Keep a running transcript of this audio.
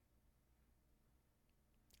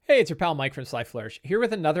Hey, it's your pal Mike from Sly Flourish, here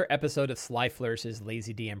with another episode of Sly Flourish's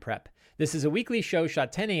Lazy DM Prep. This is a weekly show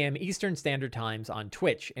shot 10 a.m. Eastern Standard Times on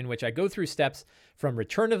Twitch, in which I go through steps from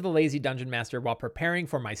Return of the Lazy Dungeon Master while preparing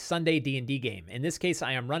for my Sunday D&D game. In this case,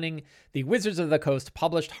 I am running the Wizards of the Coast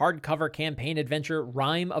published hardcover campaign adventure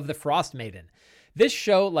Rime of the Frostmaiden. This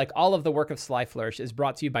show, like all of the work of Sly Flourish, is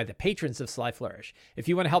brought to you by the patrons of Sly Flourish. If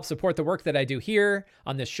you want to help support the work that I do here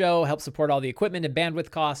on this show, help support all the equipment and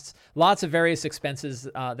bandwidth costs, lots of various expenses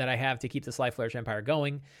that I have to keep the Sly Flourish empire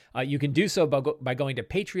going, you can do so by going to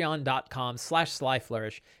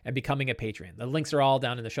patreon.com/slyflourish and becoming a patron. The links are all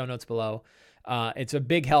down in the show notes below. It's a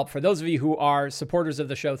big help for those of you who are supporters of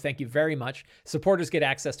the show. Thank you very much. Supporters get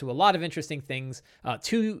access to a lot of interesting things,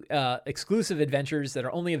 two exclusive adventures that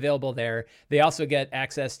are only available there. They also get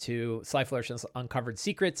access to Sly Flourish's Uncovered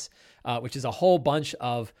Secrets, which is a whole bunch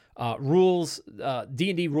of rules,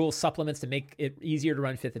 D&D rules supplements to make it easier to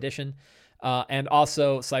run 5th edition. And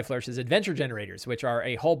also Sly Flourish's adventure generators, which are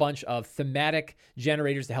a whole bunch of thematic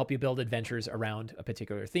generators to help you build adventures around a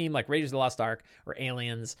particular theme, like Raiders of the Lost Ark or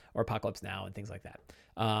Aliens or Apocalypse Now and things like that.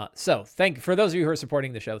 So for those of you who are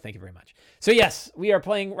supporting the show, thank you very much. So yes, we are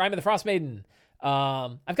playing Rime of the Frostmaiden.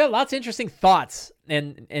 I've got lots of interesting thoughts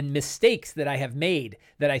and mistakes that I have made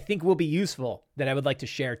that I think will be useful that I would like to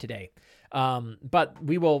share today. But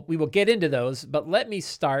we will get into those, but let me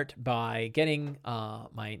start by getting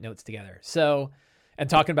my notes together. So, and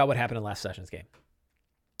talking about what happened in last session's game.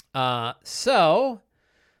 So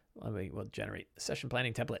we'll generate a session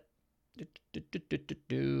planning template.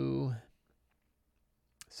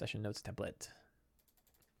 Session notes template.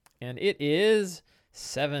 And it is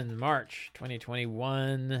 7 March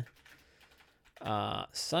 2021,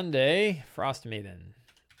 Sunday, Frostmaiden.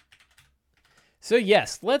 So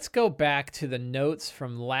yes, let's go back to the notes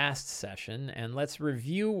from last session and let's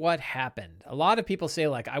review what happened. A lot of people say,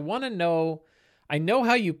 like, I know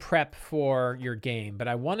how you prep for your game, but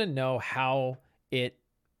I want to know how it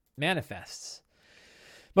manifests.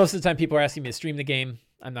 Most of the time people are asking me to stream the game.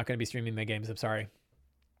 I'm not going to be streaming my games, I'm sorry.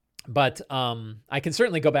 But I can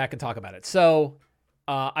certainly go back and talk about it. So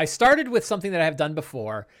I started with something that I have done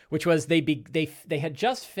before, which was they had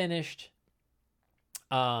just finished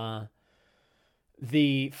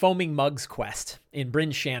the Foaming Mugs quest in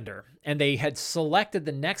Bryn Shander, and they had selected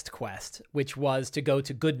the next quest, which was to go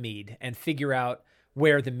to Good Mead and figure out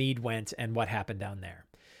where the mead went and what happened down there.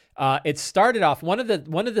 It started off, one of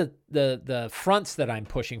the fronts that I'm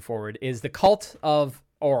pushing forward is the cult of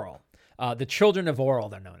Oral. The Children of Oral,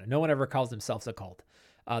 they're known. No one ever calls themselves a cult.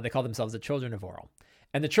 They call themselves the Children of Oral.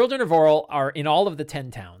 And the Children of Oral are in all of the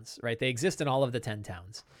 10 towns, right? They exist in all of the 10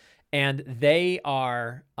 towns. And they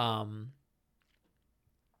are...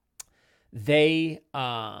 They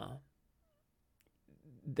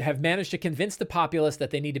have managed to convince the populace that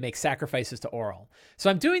they need to make sacrifices to Oral. So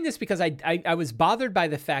I'm doing this because I was bothered by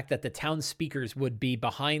the fact that the town speakers would be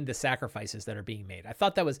behind the sacrifices that are being made. I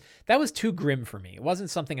thought that was too grim for me. It wasn't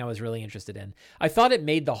something I was really interested in. I thought it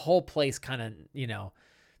made the whole place kind of,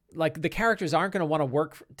 like the characters aren't going to want to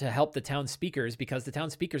work to help the town speakers because the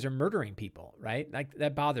town speakers are murdering people, right? Like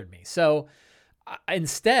that bothered me. So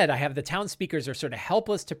instead, I have the town speakers are sort of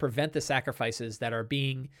helpless to prevent the sacrifices that are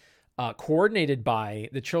being coordinated by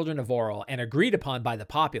the Children of Oral and agreed upon by the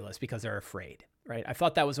populace because they're afraid, right? I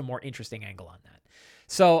thought that was a more interesting angle on that.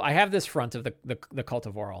 So I have this front of the cult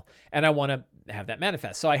of Oral, and I want to have that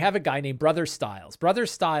manifest. So I have a guy named Brother Styles. Brother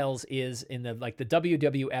Styles is in the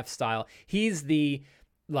WWF style. He's the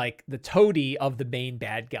toady of the main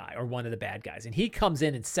bad guy or one of the bad guys. And he comes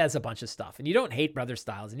in and says a bunch of stuff, and you don't hate Brother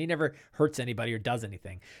Styles, and he never hurts anybody or does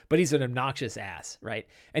anything, but he's an obnoxious ass, right?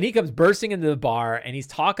 And he comes bursting into the bar and he's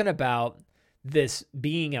talking about this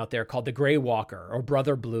being out there called the Grey Walker or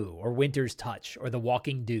Brother Blue or Winter's Touch or the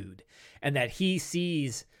Walking Dude. And that he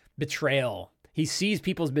sees betrayal. He sees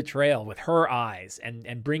people's betrayal with her eyes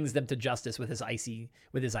and brings them to justice with his icy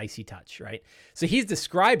touch, right? So he's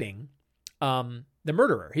describing, the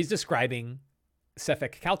murderer. He's describing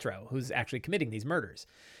Sefik Caltro, who's actually committing these murders.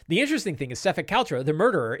 The interesting thing is Sefik Caltro, the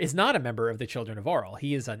murderer, is not a member of the Children of Oral.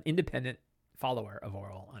 He is an independent follower of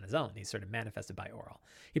Oral on his own. He's sort of manifested by Oral.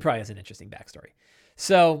 He probably has an interesting backstory.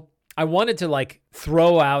 So I wanted to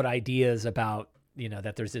throw out ideas about,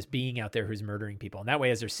 that there's this being out there who's murdering people. And that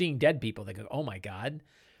way, as they're seeing dead people, they go, oh my God,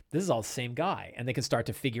 this is all the same guy. And they can start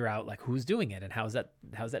to figure out who's doing it and how's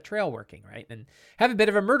that trail working, right? And have a bit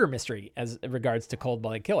of a murder mystery as regards to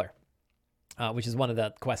Cold-Blooded Killer, which is one of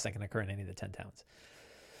the quests that can occur in any of the 10 towns.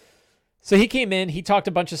 So he came in, he talked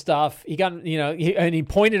a bunch of stuff. He got, and he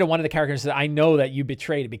pointed to one of the characters and said, I know that you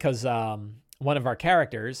betrayed it because one of our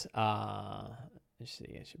characters, let's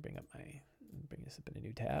see, I should bring this up in a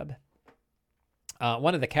new tab.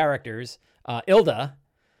 one of the characters, Ilda,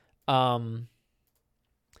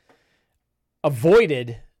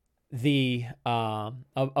 avoided the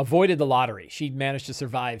lottery. She managed to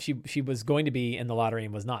survive. She was going to be in the lottery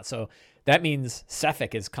and was not. So that means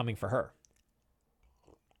Sefik is coming for her.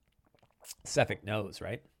 Sefik knows,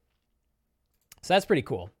 right? So that's pretty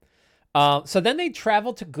cool. So then they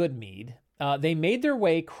traveled to Goodmead. They made their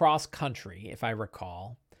way cross country, if I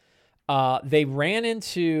recall. They ran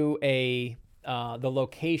into the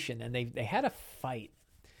location, and they had a fight.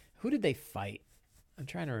 Who did they fight? I'm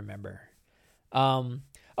trying to remember.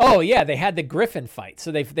 Oh yeah, they had the griffin fight.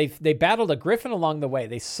 So they battled a griffin along the way.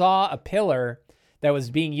 They saw a pillar that was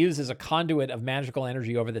being used as a conduit of magical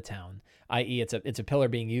energy over the town. I.e., it's a pillar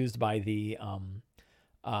being used by the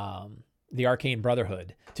Arcane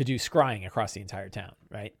Brotherhood to do scrying across the entire town,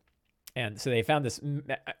 right? And so they found this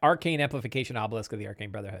arcane amplification obelisk of the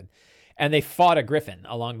Arcane Brotherhood, and they fought a griffin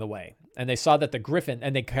along the way. And they saw that the griffin,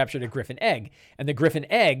 and they captured a griffin egg, and the griffin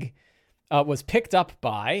egg was picked up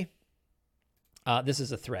by. This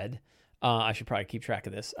is a thread. I should probably keep track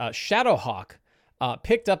of this. Shadowhawk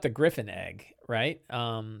picked up the griffin egg, right?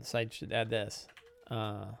 So I should add this.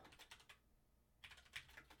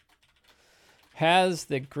 Has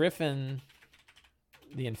the griffin,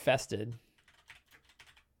 the infested,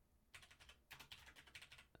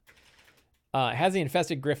 has the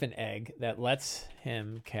infested griffin egg that lets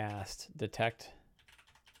him cast Detect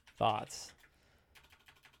Thoughts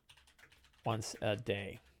once a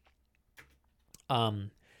day. And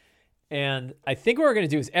I think what we're going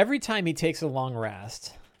to do is every time he takes a long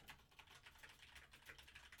rest,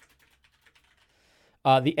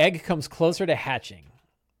 the egg comes closer to hatching.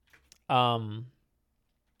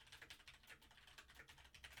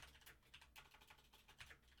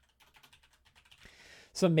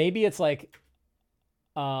 So maybe it's like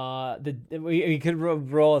we could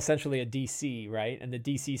roll essentially a DC, right? And the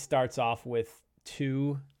DC starts off with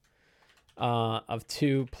 2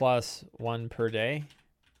 plus 1 per day.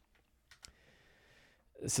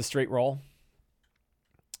 It's a straight roll,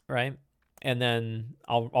 right? And then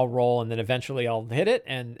I'll roll, and then eventually I'll hit it,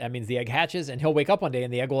 and that means the egg hatches, and he'll wake up one day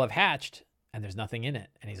and the egg will have hatched and there's nothing in it.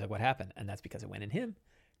 And he's like, what happened? And that's because it went in him,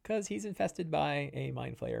 because he's infested by a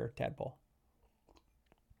mind flayer tadpole.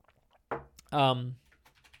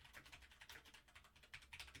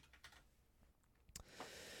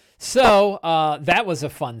 So that was a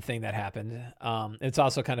fun thing that happened. It's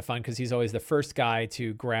also kind of fun because he's always the first guy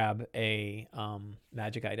to grab a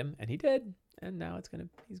magic item, and he did, and now he's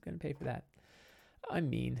gonna pay for that. I'm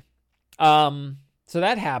mean. So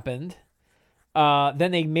that happened.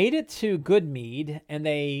 Then they made it to Goodmead, and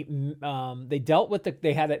they dealt with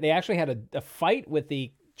they actually had a fight with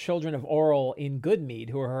the children of Oral in Goodmead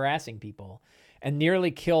who were harassing people, and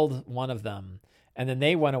nearly killed one of them. And then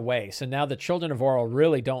they went away. So now the children of Oral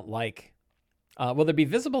really don't like. Will there be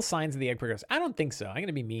visible signs of the egg progress? I don't think so. I'm going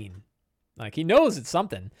to be mean. Like, he knows it's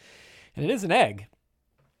something, and it is an egg.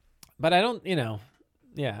 But I don't, I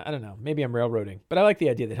don't know. Maybe I'm railroading. But I like the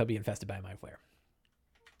idea that he'll be infested by a mind flayer.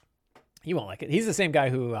 He won't like it. He's the same guy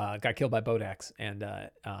who got killed by Bodax and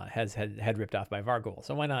has had head ripped off by Vargul.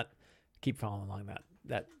 So why not keep following along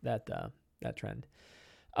that trend?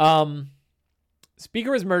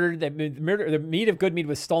 Speaker was murdered. The mead of Goodmead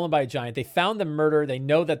was stolen by a giant. They found the murder. They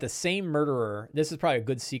know that the same murderer. This is probably a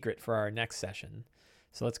good secret for our next session.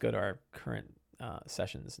 So let's go to our current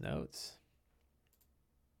sessions notes.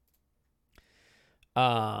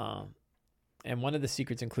 And one of the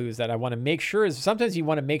secrets includes that I want to make sure is sometimes you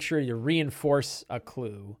want to make sure you reinforce a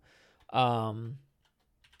clue.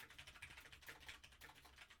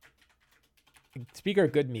 Speaker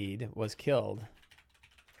of Goodmead was killed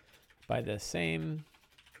by the same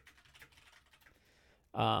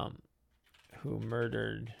who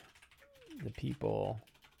murdered the people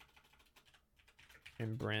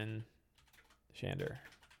in Bryn Shander,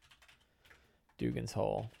 Dugan's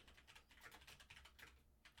Hole,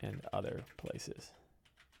 and other places.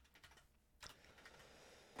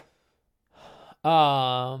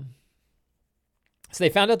 So they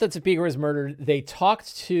found out that Speaker was murdered. They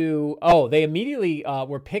talked to they immediately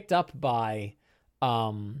were picked up by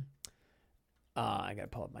I gotta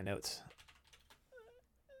pull up my notes.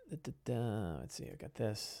 Let's see, I got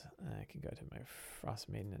this. I can go to my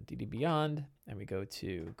Frostmaiden and DD Beyond, and we go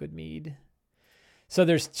to Goodmead. So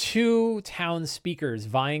there's 2 town speakers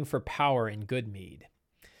vying for power in Goodmead.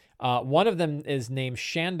 One of them is named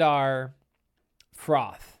Shandar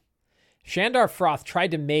Froth. Shandar Froth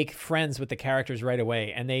tried to make friends with the characters right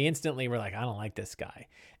away, and they instantly were like, I don't like this guy.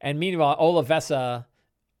 And meanwhile, Olavessa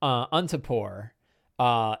Untapor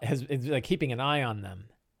is like keeping an eye on them.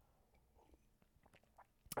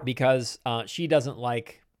 because she knows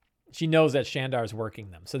that Shandar's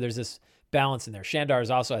working them. So there's this balance in there. Shandar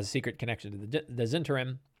also has a secret connection to the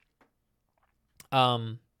Zinterim.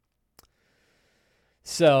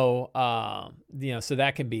 So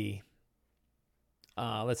that can be,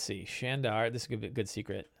 let's see, Shandar, this is a good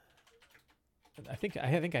secret. I think I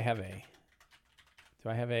have do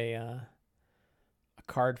I have a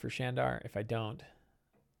card for Shandar? If I don't,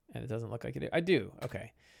 and it doesn't look like I do.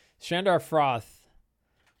 Okay. Shandar Froth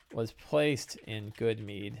was placed in good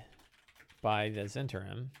Mead by the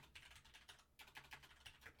Zinterim,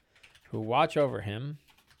 who watch over him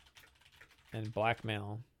and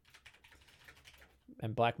blackmail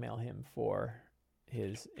him for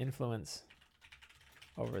his influence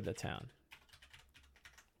over the town.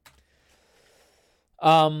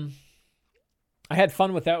 I had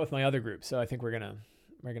fun with that with my other group, so I think we're gonna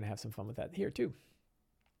have some fun with that here too.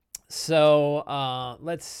 So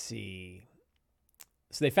let's see.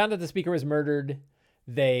 So they found that the speaker was murdered.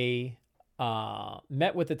 They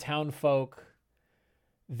met with the town folk.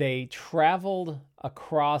 They traveled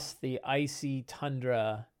across the icy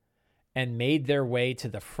tundra and made their way to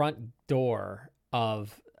the front door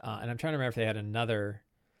of, and I'm trying to remember if they had another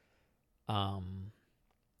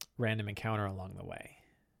random encounter along the way.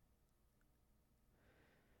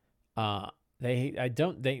 I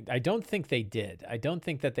don't think they did. I don't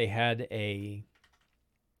think that they had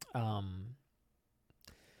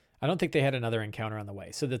I don't think they had another encounter on the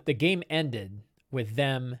way. So that the game ended with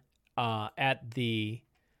them at the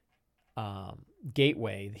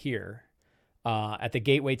gateway here, at the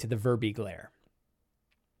gateway to the Verbi Glare.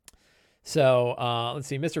 So let's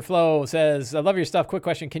see. Mr. Flo says, I love your stuff. Quick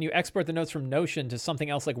question. Can you export the notes from Notion to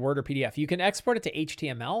something else like Word or PDF? You can export it to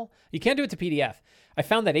HTML. You can't do it to PDF. I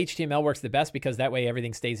found that HTML works the best because that way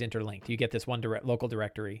everything stays interlinked. You get this one local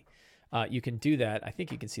directory. You can do that. I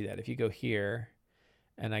think you can see that. If you go here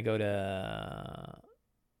and I go to,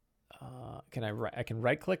 I can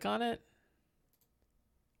right click on it.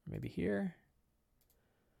 Maybe here.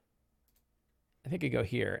 I think I go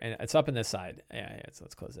here and it's up in this side. Yeah. So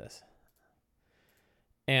let's close this.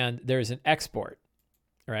 And there's an export,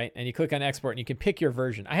 right? And you click on export and you can pick your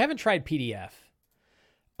version. I haven't tried PDF,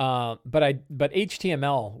 but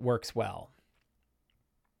HTML works well.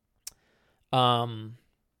 The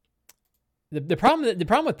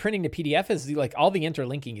problem with printing to PDF is like all the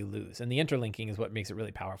interlinking you lose, and the interlinking is what makes it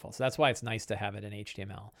really powerful. So that's why it's nice to have it in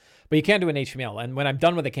HTML. But you can do it in HTML, and when I'm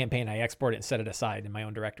done with the campaign, I export it and set it aside in my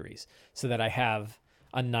own directories so that I have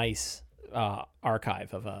a nice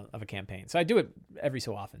archive of a campaign. So I do it every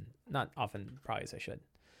so often, not often probably as I should.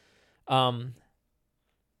 Yeah,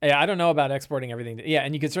 I don't know about exporting everything.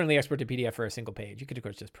 And you can certainly export to PDF for a single page. You could of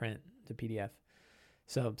course just print to PDF.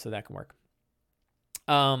 So that can work.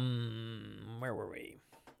 Where were we?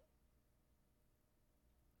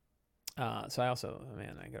 So I also,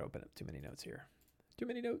 I gotta open up too many notes here. Too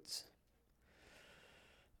many notes.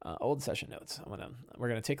 Old session notes. We're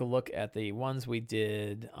gonna take a look at the ones we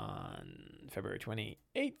did on February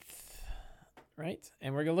 28th, right?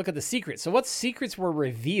 And we're gonna look at the secrets. So what secrets were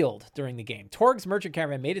revealed during the game? Torg's merchant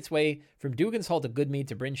caravan made its way from Dugan's Hall to Goodmead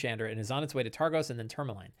to Bryn Shander and is on its way to Targos and then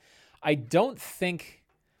Tourmaline. I don't think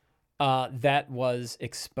that was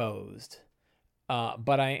exposed,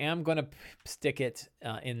 but I am gonna stick it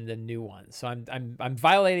in the new one. So I'm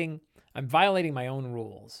violating my own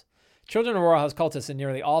rules. Children of Royal House cultists in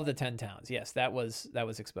nearly all of the 10 towns. Yes, that was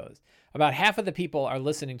exposed. About half of the people are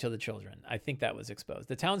listening to the children. I think that was exposed.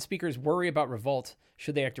 The town speakers worry about revolt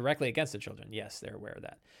should they act directly against the children. Yes, they're aware of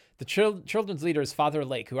that. The children's leader is Father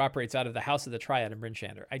Lake, who operates out of the House of the Triad in Bryn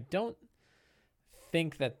Shander. I don't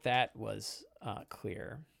think that was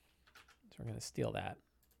clear. So we're going to steal that.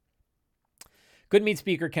 Goodmead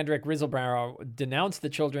speaker Kendrick Rizzlebrow denounced the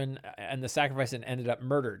children and the sacrifice and ended up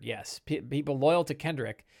murdered. Yes, people loyal to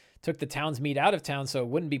Kendrick took the town's meat out of town so it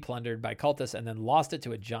wouldn't be plundered by cultists and then lost it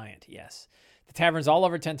to a giant. Yes. The taverns all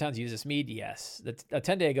over 10 towns use this mead. Yes.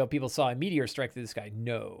 10 days ago, people saw a meteor strike through the sky.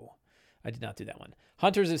 No, I did not do that one.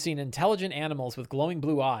 Hunters have seen intelligent animals with glowing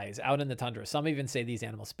blue eyes out in the tundra. Some even say these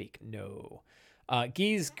animals speak. No.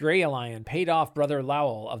 Guy's Grey Lion paid off Brother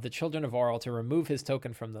Lowell of the Children of Orel to remove his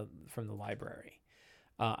token from the library.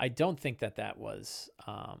 I don't think that was,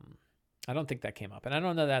 I don't think that came up. And I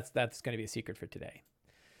don't know that's going to be a secret for today.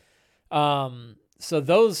 So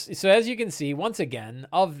as you can see, once again,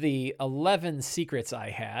 of the 11 secrets I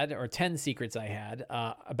had, or 10 secrets I had,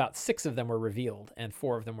 about 6 of them were revealed and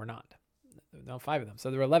 4 of them were not. No, 5 of them.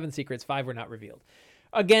 So there were 11 secrets, 5 were not revealed.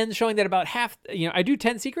 Again, showing that about half, I do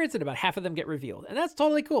 10 secrets and about half of them get revealed. And that's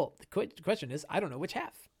totally cool. The question is, I don't know which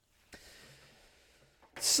half.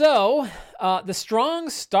 So, the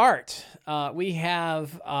strong start. We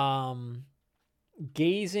have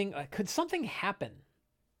gazing. Could something happen?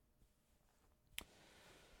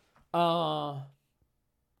 So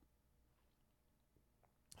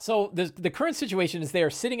the current situation is they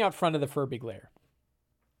are sitting out front of the Furby lair,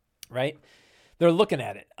 right? They're looking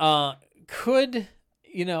at it. Could,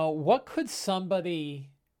 what could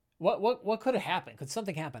somebody, what could have happened? Could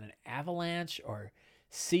something happen? An avalanche, or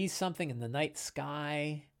see something in the night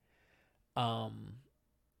sky? What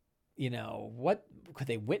could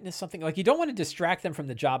they witness something? Like, you don't want to distract them from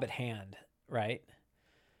the job at hand, right?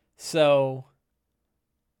 So,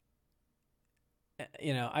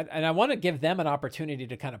 I want to give them an opportunity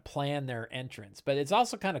to kind of plan their entrance, but it's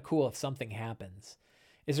also kind of cool if something happens.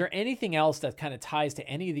 Is there anything else that kind of ties to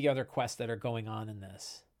any of the other quests that are going on in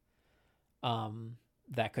this?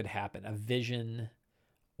 That could happen. A vision,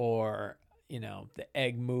 or, the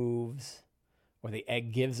egg moves, or the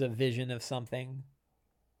egg gives a vision of something.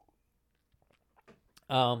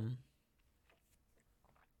 I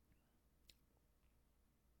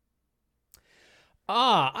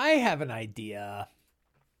have an idea.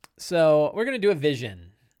 So we're going to do a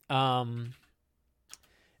vision. And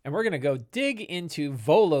we're going to go dig into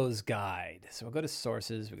Volo's guide. So we'll go to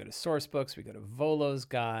sources, we go to source books, we go to Volo's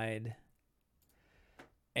guide.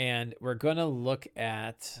 And we're going to look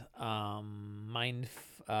at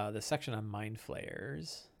the section on mind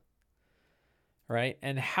flayers. Right?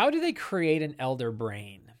 And how do they create an elder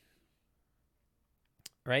brain?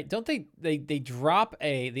 Right? Don't they drop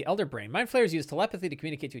the elder brain. Mind flayers use telepathy to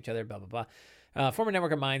communicate to each other, blah, blah, blah. Form a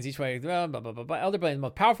network of minds each way, blah, blah, blah, blah. Elder brain, the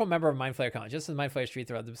most powerful member of Mind Flayer colony. Just as Mind Flayer street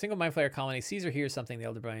throughout the single Mind Flayer colony sees or hears something, the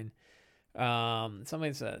elder brain.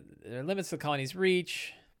 There limits the colony's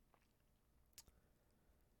reach.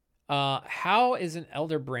 How is an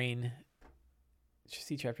elder brain?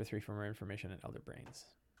 See chapter 3 for more information on elder brains.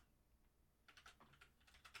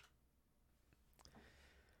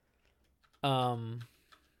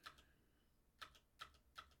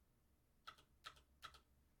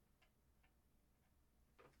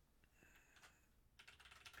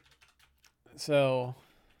 So,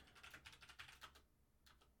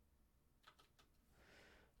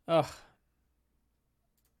 the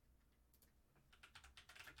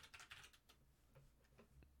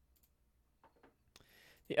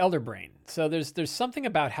elder brain. So there's something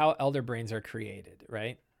about how elder brains are created,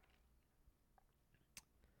 right?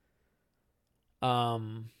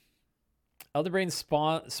 Elder brain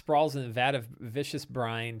sprawls in a vat of vicious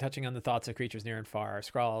brine, touching on the thoughts of creatures near and far.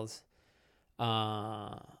 Scrawls.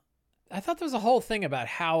 I thought there was a whole thing about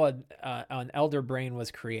how an elder brain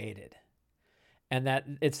was created, and that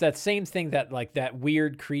it's that same thing that, like, that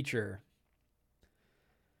weird creature.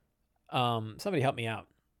 Somebody help me out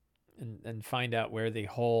and find out where the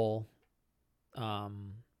whole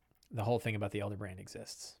thing about the elder brain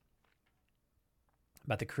exists,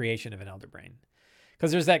 about the creation of an elder brain,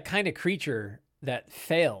 because there's that kind of creature that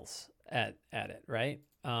fails at it, right?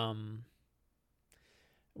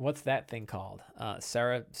 What's that thing called?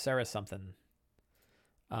 Sarah something.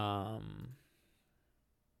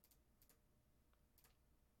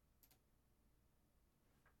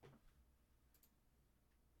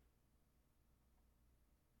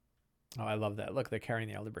 Oh, I love that. Look, they're carrying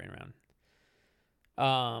the elder brain around.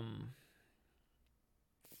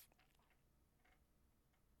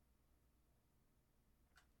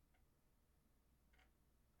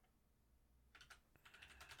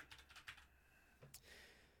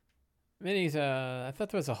 Minis, I thought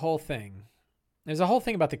there was a whole thing. There's a whole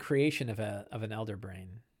thing about the creation of an elder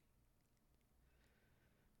brain.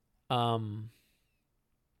 And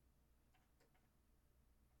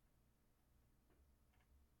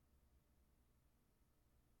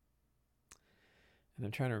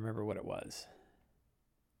I'm trying to remember what it was.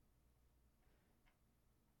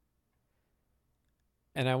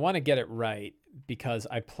 And I want to get it right because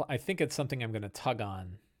I think it's something I'm going to tug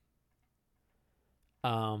on.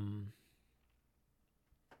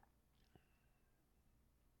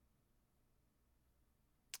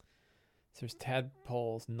 So there's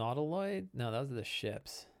tadpoles, nautiloid. No, those are the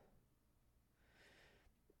ships.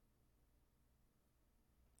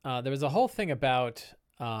 There was a whole thing about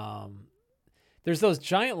there's those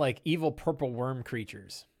giant, like, evil purple worm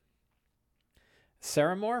creatures.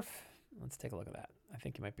 Ceramorph? Let's take a look at that. I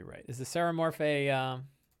think you might be right. Is the Ceramorph a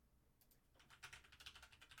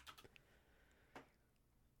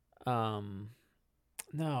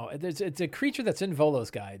no, it's a creature that's in Volo's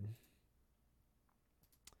guide.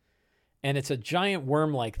 And it's a giant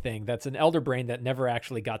worm-like thing that's an elder brain that never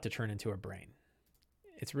actually got to turn into a brain.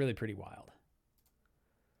 It's really pretty wild.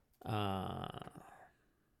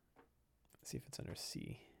 see if it's under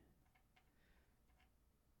C.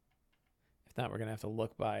 If not, we're going to have to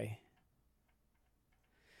look by.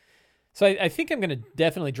 So I think I'm going to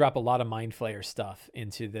definitely drop a lot of Mind Flayer stuff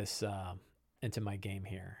into this, into my game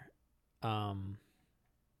here. Damn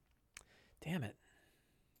it.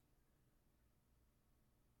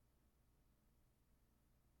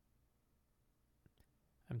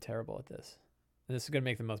 I'm terrible at this. And this is going to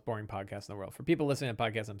make the most boring podcast in the world. For people listening to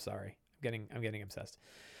podcasts, I'm sorry. I'm getting obsessed.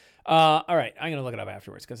 All right. I'm going to look it up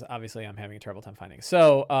afterwards because obviously I'm having a terrible time finding it.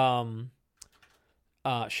 So,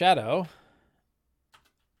 Shadowhawk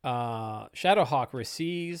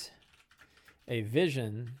receives a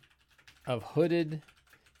vision of hooded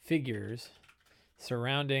figures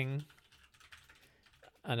surrounding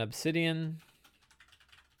an obsidian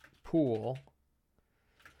pool.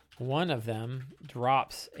 One of them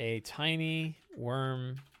drops a tiny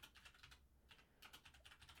worm-like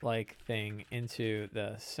thing into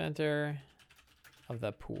the center of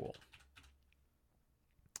the pool.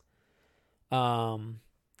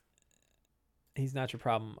 He's not your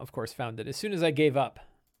problem, of course, found it. As soon as I gave up,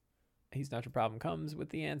 he's not your problem comes with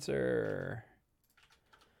the answer.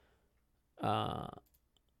 Was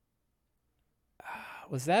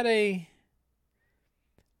that a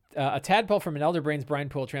tadpole from an Elderbrain's brine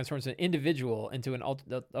pool transforms an individual into an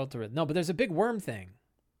ultimate? No, but there's a big worm thing.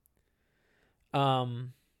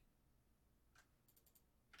 Chunky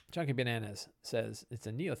Bananas says it's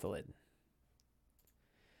a neothalid.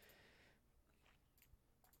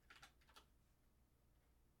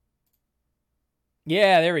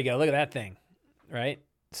 Yeah, there we go. Look at that thing, right?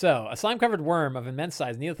 So, a slime-covered worm of immense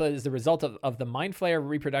size, neothalid, is the result of the Mind Flayer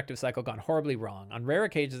reproductive cycle gone horribly wrong. On rare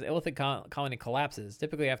occasions, the illithid colony collapses,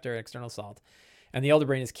 typically after an external assault, and the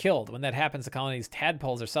Elderbrain is killed. When that happens, the colony's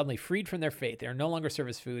tadpoles are suddenly freed from their fate. They are no longer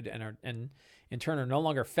service food and in turn are no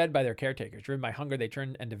longer fed by their caretakers. Driven by hunger, they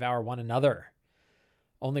turn and devour one another.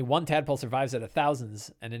 Only one tadpole survives out of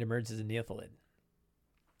thousands, and it emerges a neothalid.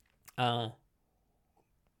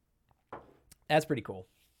 That's pretty cool.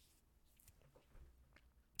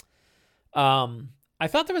 I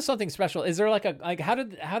thought there was something special. Is there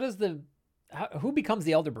who becomes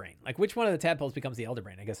the Elderbrain? Like, which one of the tadpoles becomes the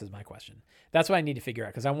Elderbrain? I guess is my question. That's what I need to figure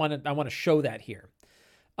out because I want to show that here.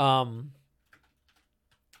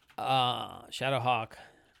 Shadowhawk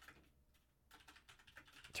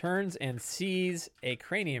turns and sees a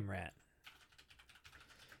cranium rat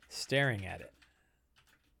staring at it.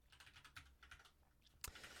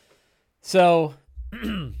 So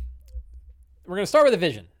we're going to start with a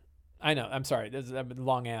vision. I know. I'm sorry. This is a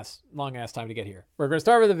long ass time to get here. We're going to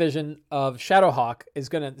start with a vision of Shadowhawk is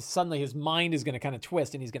going to suddenly his mind is going to kind of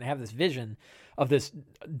twist and he's going to have this vision of this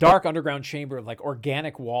dark underground chamber of like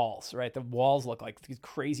organic walls, right? The walls look like these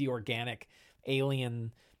crazy organic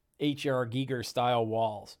alien H.R. Giger style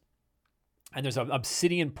walls. And there's an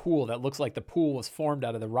obsidian pool that looks like the pool was formed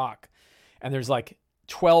out of the rock. And there's like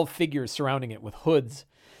 12 figures surrounding it with hoods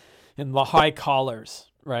and high collars,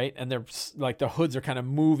 right? And they're like the hoods are kind of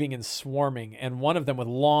moving and swarming. And one of them with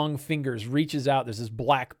long fingers reaches out. There's this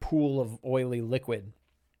black pool of oily liquid.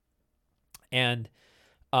 And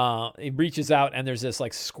it reaches out and there's this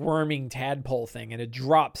like squirming tadpole thing. And it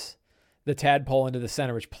drops the tadpole into the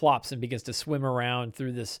center, which plops and begins to swim around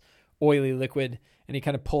through this oily liquid. And he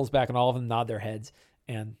kind of pulls back and all of them nod their heads.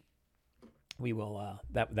 And we will,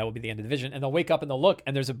 that will be the end of the vision. And they'll wake up and they'll look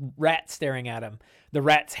and there's a rat staring at him. The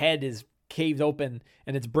rat's head is caved open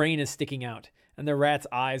and its brain is sticking out. And the rat's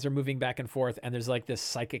eyes are moving back and forth. And there's like this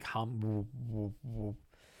psychic hum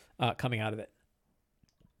coming out of it.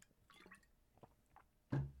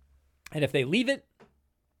 And if they leave it,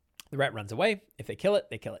 the rat runs away. If they kill it,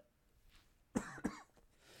 they kill it. So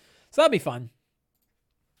that'll be fun.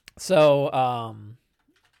 So,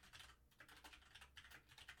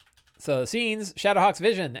 So scenes, Shadowhawk's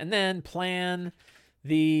vision, and then plan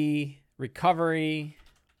the recovery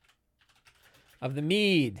of the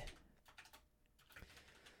Mead.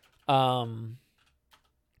 And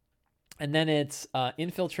then it's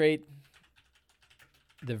infiltrate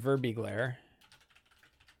the Verbiglair,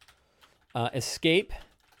 escape,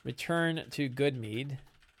 return to Good Mead,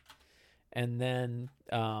 and then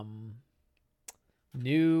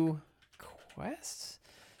new quests.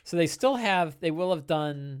 So they still have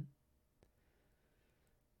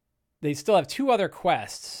two other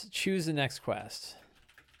quests. Choose the next quest.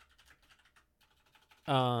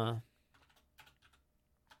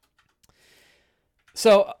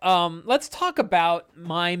 So let's talk about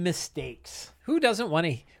my mistakes. Who wouldn't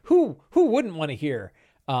want to hear?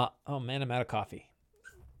 Oh man, I'm out of coffee.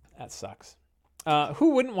 That sucks.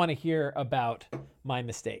 Who wouldn't want to hear about my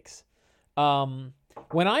mistakes?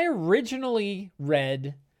 When I originally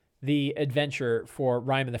read the adventure for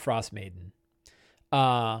Rime and the Frostmaiden,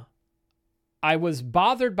 I was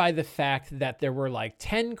bothered by the fact that there were like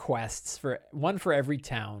 10 quests, one for every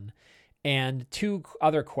town, and 2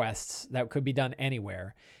 other quests that could be done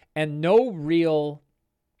anywhere, and no real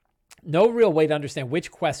way to understand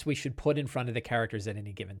which quests we should put in front of the characters at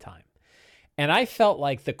any given time. And I felt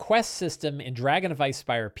like the quest system in Dragon of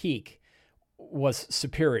Icespire Peak was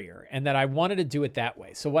superior, and that I wanted to do it that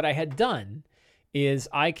way. So what I had done is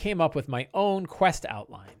I came up with my own quest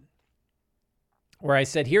outline, where I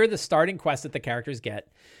said, here are the starting quests that the characters get.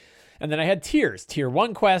 And then I had tiers. Tier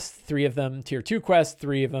 1 quests, 3 of them. Tier 2 quests,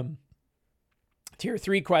 3 of them. Tier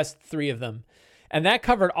 3 quests, 3 of them. And that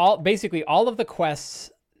covered basically all of the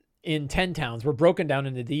quests in 10 towns were broken down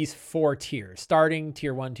into these 4 tiers, starting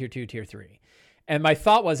tier 1, tier 2, tier 3. And my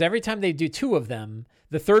thought was every time they do 2 of them,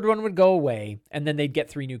 the third one would go away, and then they'd get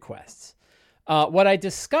 3 new quests. What I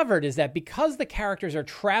discovered is that because the characters are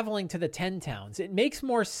traveling to the 10 towns, it makes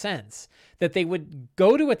more sense that they would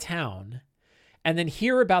go to a town and then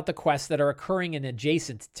hear about the quests that are occurring in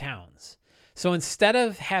adjacent towns. So instead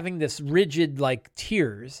of having this rigid like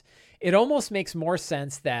tiers, it almost makes more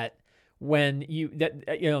sense that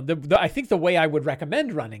I think the way I would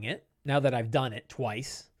recommend running it, now that I've done it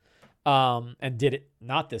twice, and did it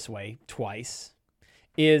not this way twice,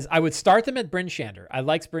 is I would start them at Bryn Shander. I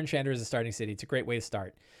like Bryn Shander as a starting city. It's a great way to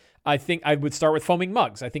start. I think I would start with Foaming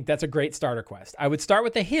Mugs. I think that's a great starter quest. I would start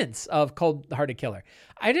with the hints of Cold-Hearted Killer.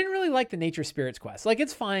 I didn't really like the Nature Spirits quest. Like,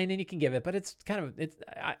 it's fine and you can give it, but it's kind of,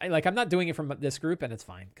 I'm not doing it from this group, and it's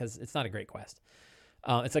fine because it's not a great quest.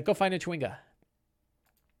 It's like, go find a Chwinga.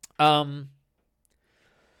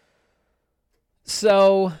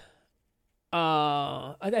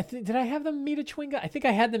 Did I have them meet a Chwinga? I think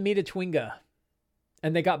I had them meet a Chwinga,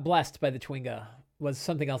 and they got blessed by the Chwinga. Was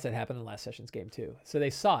something else that happened in last session's game too. So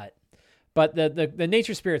they saw it, but the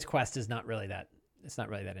Nature Spirits quest is not really that. It's not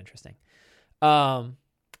really that interesting. And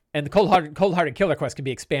the Cold-Hearted Killer quest can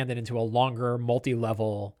be expanded into a longer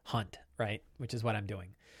multi-level hunt, right? Which is what I'm doing.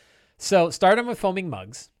 So start them with Foaming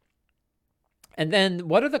Mugs. And then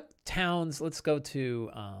what are the towns? Let's go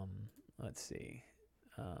to, let's see,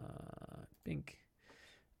 Bink.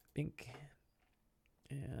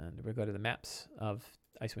 And we'll go to the maps of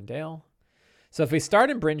Icewind Dale. So if we start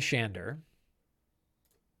in Bryn Shander,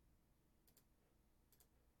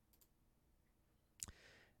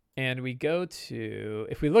 and we go to,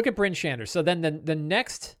 if we look at Bryn Shander, so then the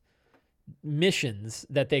next missions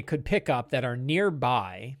that they could pick up that are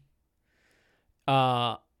nearby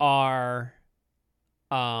are,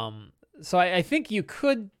 so I think you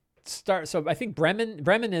could start, so I think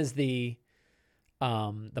Bremen is the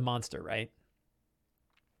monster, right?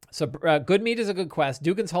 So Good Mead is a good quest.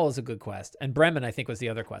 Dugan's Hull is a good quest, and Bremen I think was the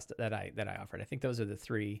other quest that I offered. I think those are the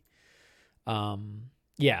 3.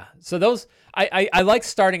 Yeah. So those I like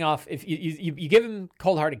starting off. If you give him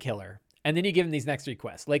Cold-Hearted Killer, and then you give him these next 3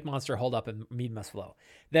 quests: Lake Monster, Hold Up, and Mead Must Flow.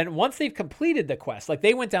 Then once they've completed the quest, like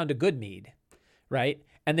they went down to Good Mead, right,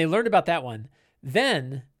 and they learned about that one,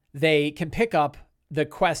 then they can pick up the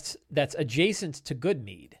quest that's adjacent to Good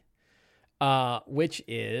Mead, which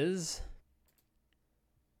is.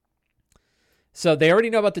 So they already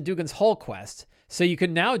know about the Dugan's Hull quest. So you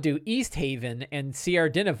can now do East Haven and Sierra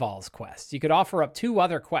Dinaval's quests. You could offer up 2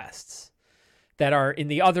 other quests that are in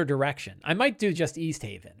the other direction. I might do just East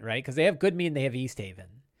Haven, right? Because they have Good Mead and they have East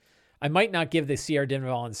Haven. I might not give the Sierra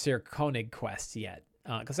Dinaval and Sir Koenig quests yet,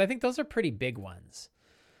 because I think those are pretty big ones.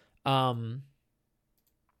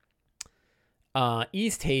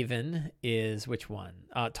 East Haven is which one?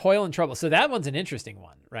 Toil and Trouble. So that one's an interesting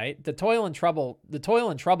one, right? The Toil and Trouble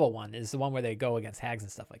one is the one where they go against hags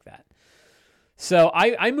and stuff like that. So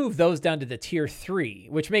I move those down to the tier 3,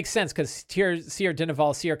 which makes sense because Sierra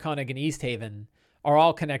Dinaval, Sierra Koenig, and East Haven are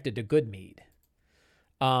all connected to Good Mead.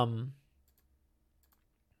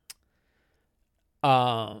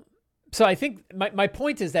 So I think my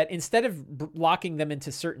point is that instead of locking them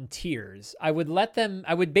into certain tiers, I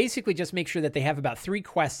would basically just make sure that they have about 3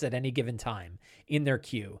 quests at any given time in their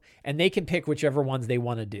queue, and they can pick whichever ones they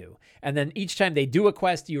want to do. And then each time they do a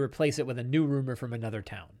quest, you replace it with a new rumor from another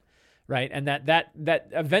town, right? And that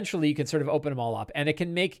eventually you can sort of open them all up, and it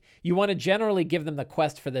can make, you want to generally give them the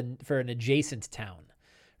quest for an adjacent town,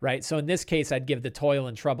 right? So in this case, I'd give the Toil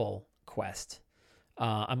and Trouble quest.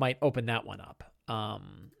 I might open that one up.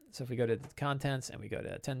 So if we go to the contents and we go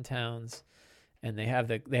to 10 towns, and they have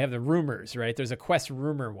the rumors, right? There's a quest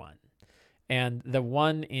rumor one, and the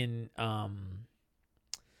one in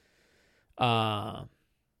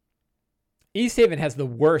East Haven has the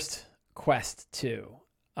worst quest too.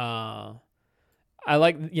 I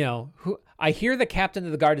like, I hear the captain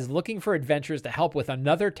of the guard is looking for adventurers to help with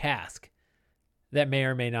another task that may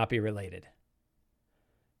or may not be related.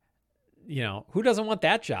 Who doesn't want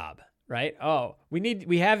that job, right? Oh,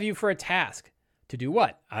 we have you for a task. To do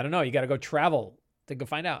what? I don't know. You got to go travel to go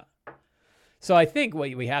find out. So I think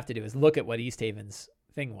what we have to do is look at what East Haven's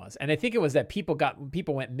thing was. And I think it was that people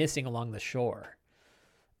went missing along the shore.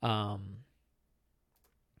 Right.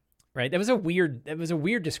 That was a weird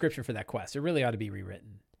description for that quest. It really ought to be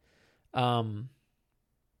rewritten. And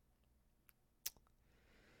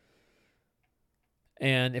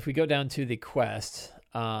if we go down to the quest,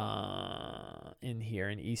 in here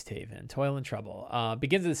in East Haven, Toil and Trouble,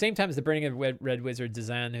 begins at the same time as the burning of Red Wizard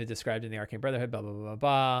Dzan, who described in the Arcane Brotherhood, blah, blah,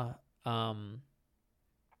 blah, blah.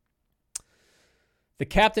 The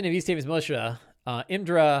captain of East Haven's militia,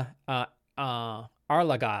 Imdra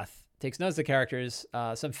Arlagath, takes notice of the characters.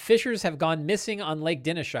 Some fishers have gone missing on Lake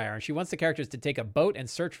Dineshire, and she wants the characters to take a boat and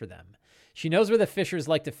search for them. She knows where the fishers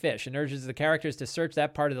like to fish and urges the characters to search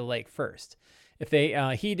that part of the lake first. If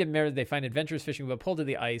they heed and merit, they find adventurers fishing with a pull to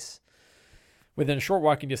the ice within a short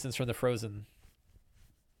walking distance from the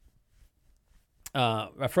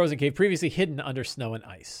a frozen cave previously hidden under snow and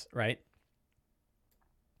ice, right?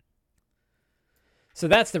 So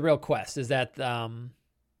that's the real quest, is that, so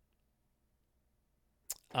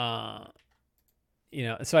I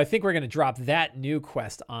think we're going to drop that new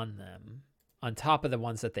quest on them on top of the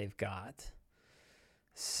ones that they've got.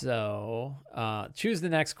 So, choose the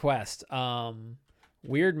next quest.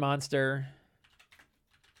 Weird monster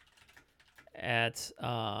at,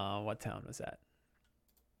 what town was that?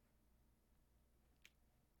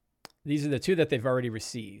 These are the two that they've already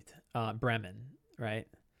received. Bremen, right?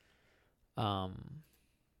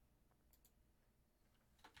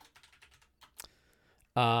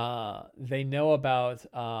 They know about,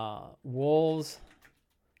 wolves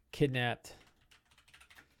kidnapped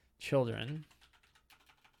children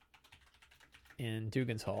in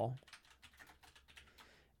Dugan's Hole,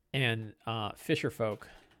 and fisher folk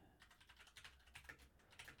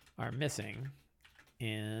are missing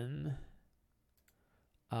in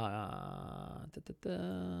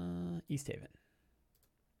East Haven.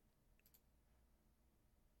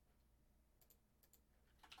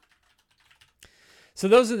 So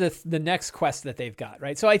those are the next quests that they've got,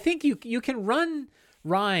 right? So I think you can run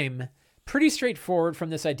Rime pretty straightforward from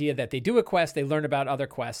this idea that they do a quest, they learn about other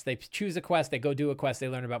quests, they choose a quest, they go do a quest, they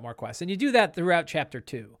learn about more quests. And you do that throughout chapter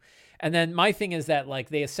 2. And then my thing is that, like,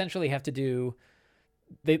 they essentially have to do,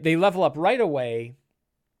 they level up right away.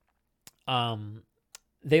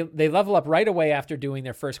 They level up right away after doing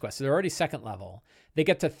their first quest. So they're already second level. They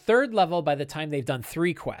get to third level by the time they've done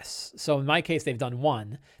 3 quests. So in my case, they've done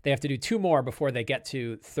 1. They have to do 2 more before they get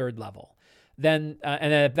to third level. Then,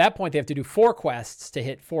 and then at that point, they have to do 4 quests to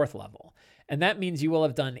hit 4th level. And that means you will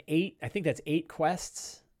have done 8, I think that's 8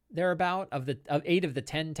 quests thereabout of 8 of the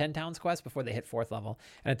 10 towns quests before they hit 4th level.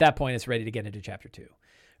 And at that point, it's ready to get into chapter 2,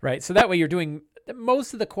 right? So that way you're doing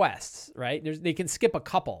most of the quests, right? They can skip a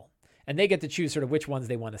couple, and they get to choose sort of which ones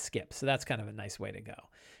they want to skip. So that's kind of a nice way to go.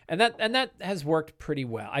 And that has worked pretty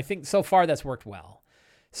well. I think so far that's worked well.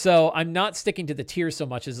 So I'm not sticking to the tiers so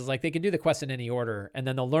much as it's like they can do the quest in any order, and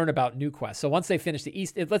then they'll learn about new quests. So once they finish the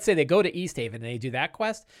let's say they go to East Haven and they do that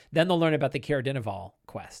quest, then they'll learn about the Caradinival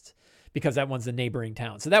quest, because that one's the neighboring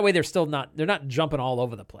town. So that way they're not jumping all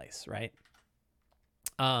over the place, right?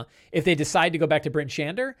 If they decide to go back to Bryn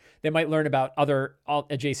Shander, they might learn about other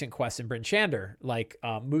adjacent quests in Bryn Shander, like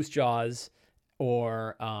Moose Jaws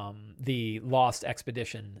or the Lost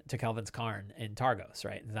Expedition to Kelvin's Cairn in Targos,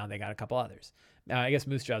 right? And now they got a couple others. I guess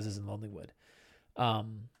Moose Jaws is in Lonely Wood. But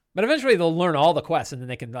eventually they'll learn all the quests, and then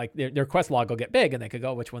they can, like, their quest log will get big, and they could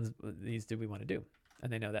go, which ones of these do we want to do?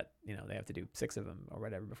 And they know that, they have to do 6 of them or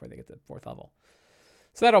whatever before they get to 4th level.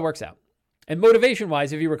 So that all works out. And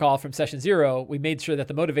motivation-wise, if you recall from session 0, we made sure that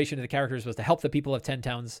the motivation of the characters was to help the people of 10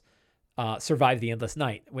 towns survive the endless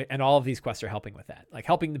night. And all of these quests are helping with that. Like,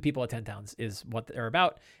 helping the people of 10 towns is what they're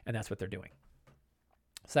about, and that's what they're doing.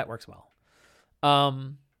 So that works well.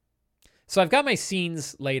 So I've got my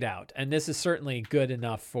scenes laid out, and this is certainly good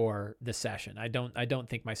enough for this session. I don't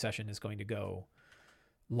think my session is going to go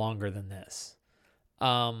longer than this.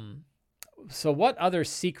 So what other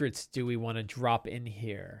secrets do we want to drop in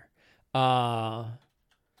here? The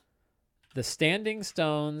standing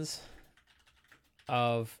stones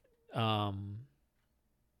of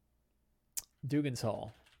Dugan's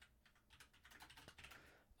Hole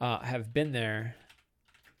have been there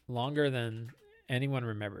longer than anyone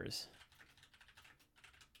remembers.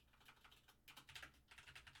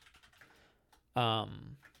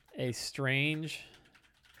 A strange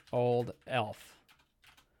old elf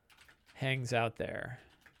hangs out there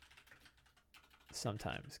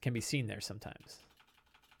sometimes, can be seen there sometimes.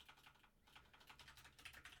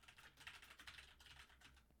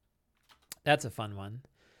 That's a fun one.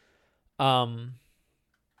 An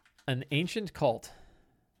ancient cult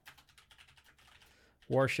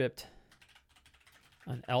worshipped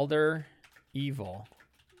an elder evil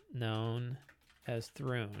known as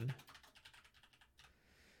Thrune.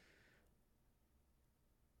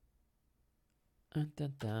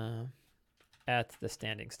 At the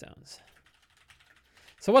Standing Stones.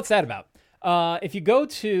 So what's that about? If you go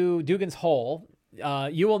to Dugan's Hole,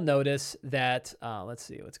 you will notice that, let's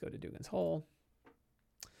see, let's go to Dugan's Hole.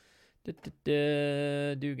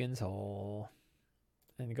 Dugan's Hole.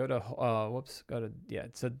 And go to,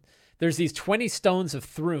 so there's these 20 stones of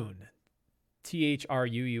Thrune.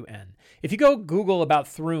 Thrun. If you go Google about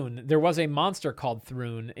Thrune, there was a monster called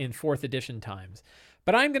Thrune in 4th edition times.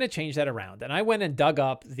 But I'm going to change that around. And I went and dug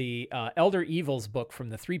up the Elder Evils book from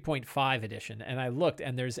the 3.5 edition. And I looked,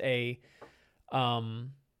 and there's there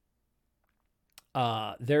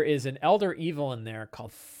is an Elder Evil in there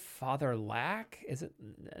called Father Lack. Is it?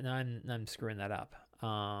 No, I'm screwing that up.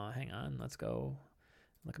 Hang on. Let's go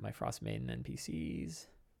look at my Frostmaiden NPCs.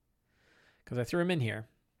 Because I threw him in here.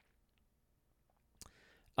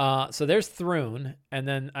 So there's Thrune. And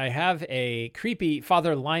then I have a creepy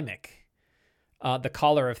Father Lymic. The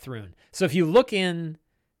Collar of Thrune. So if you look in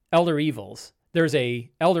Elder Evils, there's a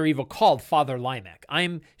Elder Evil called Father Lymac.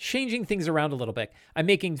 I'm changing things around a little bit. I'm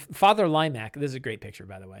making Father Lymac. This is a great picture,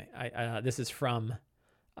 by the way. This is from,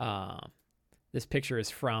 this picture is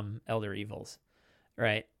from Elder Evils,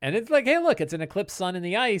 right? And it's like, hey, look, it's an eclipsed sun in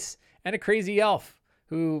the ice and a crazy elf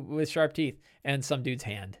with sharp teeth and some dude's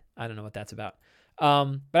hand. I don't know what that's about.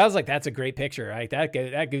 But I was like, that's a great picture, right?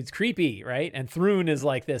 That dude's creepy, right? And Thrune is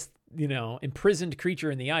like this, imprisoned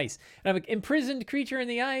creature in the ice. And I'm like, imprisoned creature in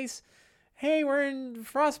the ice? Hey, we're in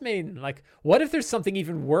Frostmaiden. Like, what if there's something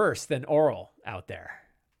even worse than Oral out there,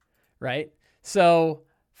 right? So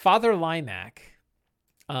Father Lymac,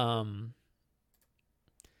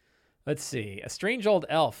 let's see, a strange old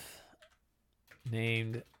elf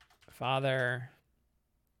named Father...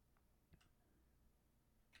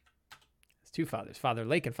 Two fathers, Father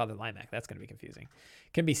Lake and Father Lymac. That's going to be confusing.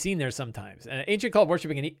 Can be seen there sometimes. An ancient cult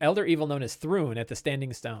worshiping an elder evil known as Thrune at the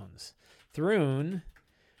Standing Stones. Thrune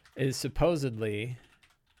is supposedly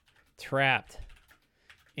trapped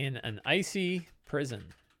in an icy prison.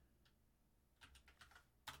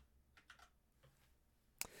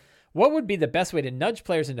 What would be the best way to nudge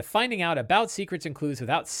players into finding out about secrets and clues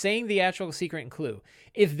without saying the actual secret and clue?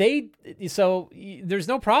 So there's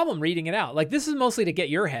no problem reading it out. Like, this is mostly to get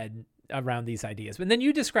your head around these ideas, but then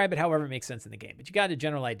you describe it however it makes sense in the game, but you got a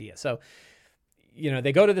general idea. So,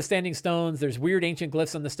 they go to the Standing Stones. There's weird ancient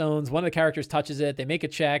glyphs on the stones. One of the characters touches it. They make a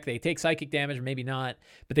check. They take psychic damage, or maybe not,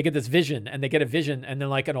 but they get this vision, and then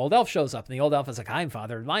like an old elf shows up, and the old elf is like, I'm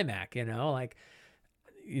Father Lymac, and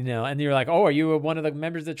you're like, oh, are you one of the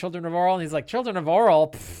members of the Children of Oral? And he's like, Children of Oral?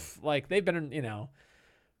 Pff, like, they've been,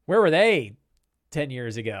 where were they 10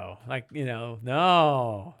 years ago? Like,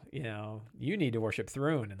 no, you need to worship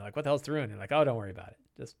Thrune. And they're like, what the hell's Thrune? And like, oh, don't worry about it.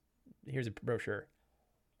 Just, here's a brochure.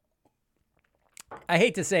 I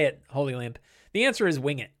hate to say it, Holy Limp. The answer is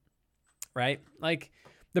wing it, right? Like,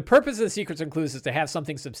 the purpose of the secrets and clues is to have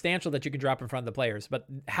something substantial that you can drop in front of the players. But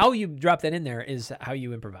how you drop that in there is how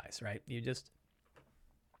you improvise, right? You just...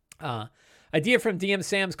 idea from DM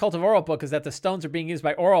Sam's Cult of Oral book is that the stones are being used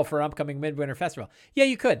by Oral for upcoming Midwinter Festival. Yeah,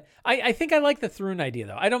 you could. I think I like the Thrune idea,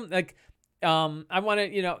 though. I don't like... I want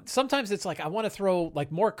to, sometimes it's like I want to throw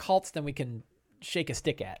like more cults than we can shake a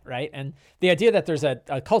stick at, right? And the idea that there's a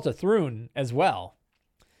cult of Thrune as well.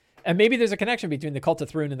 And maybe there's a connection between the cult of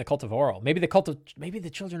Thrune and the cult of Oral. Maybe the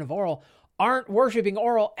Children of Oral aren't worshiping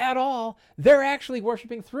Oral at all. They're actually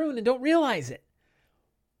worshiping Thrune and don't realize it.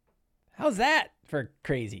 How's that for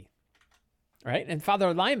crazy? Right? And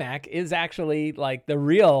Father Lymac is actually like the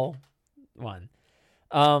real one.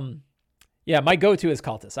 Yeah, my go-to is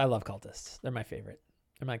cultists. I love cultists. They're my favorite.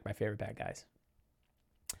 They're like my favorite bad guys.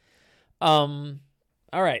 All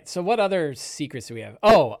right. So what other secrets do we have?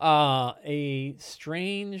 Oh, a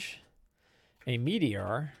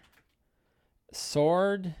meteor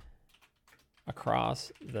soared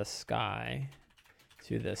across the sky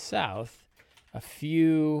to the south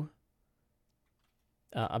about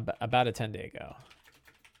a 10-day ago.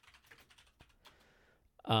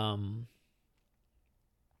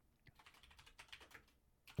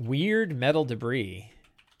 Weird metal debris.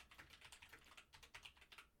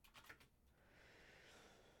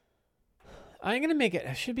 I'm going to make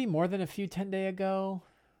it should be more than a few 10-day ago.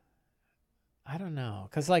 I don't know.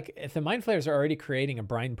 Because, like, if the Mind Flayers are already creating a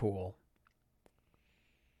brine pool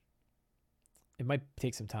it might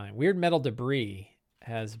take some time. Weird metal debris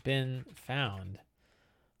has been found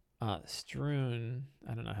strewn,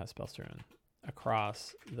 I don't know how to spell strewn,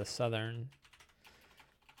 across the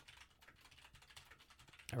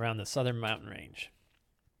around the southern mountain range.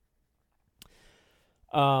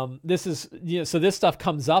 This is, so this stuff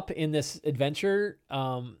comes up in this adventure,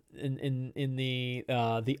 in the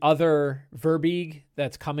other Verbeeg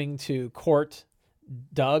that's coming to court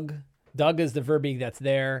Doug. Doug is the Verbeeg that's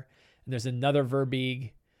there, and there's another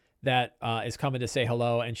Verbeeg that is coming to say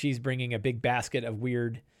hello, and she's bringing a big basket of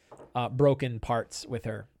weird broken parts with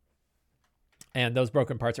her, and those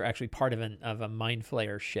broken parts are actually part of a Mind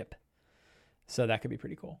Flayer ship, so that could be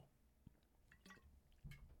pretty cool.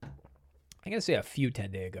 I'm going to say a few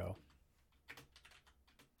 10 days ago.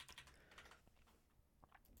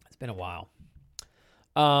 It's been a while.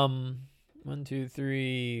 1, 2,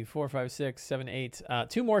 3, 4, 5, 6, 7, 8.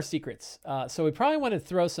 2 more secrets. So we probably want to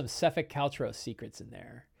throw some Cephalic Caltro secrets in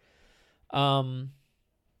there.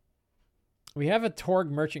 We have a Torg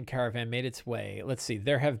merchant caravan made its way. Let's see.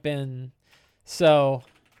 There have been... So...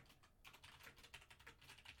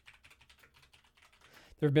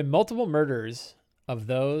 There have been multiple murders of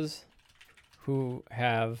those who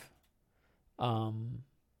have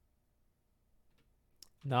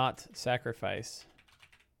not sacrificed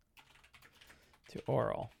to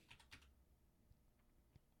Oral.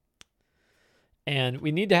 And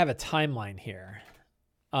we need to have a timeline here.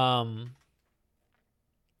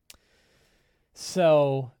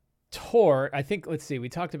 So Tor, I think, we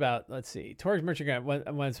talked about, Tor's merchant went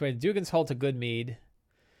its way to Dugan's Hall to Goodmead.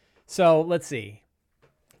 So let's see.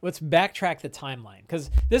 Let's backtrack the timeline, because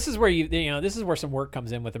this is where this is where some work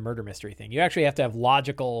comes in with the murder mystery thing. You actually have to have a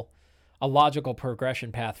logical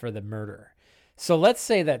progression path for the murder. So let's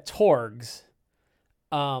say that Torgs,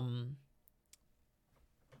 and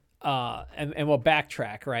we'll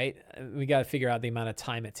backtrack, right? We got to figure out the amount of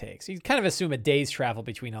time it takes. You kind of assume a day's travel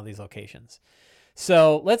between all these locations.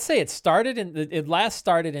 So let's say it last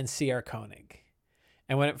started in Sierra Koenig,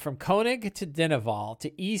 and went from Koenig to Dinaval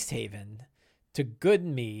to East Haven, to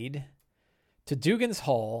Goodmead, to Dugan's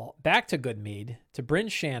Hole, back to Goodmead, to Bryn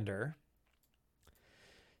Shander,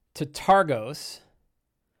 to Targos,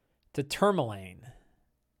 to Tourmaline,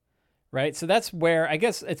 right? So that's where, I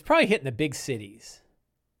guess, it's probably hitting the big cities.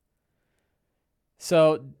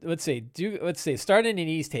 So let's see, starting in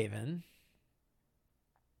East Haven.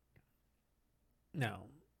 No.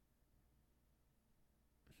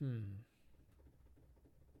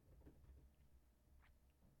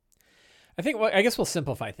 I guess we'll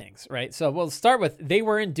simplify things, right? So we'll start with, they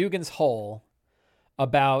were in Dugan's Hole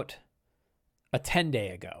about a 10-day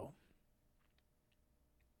ago.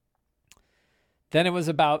 Then it was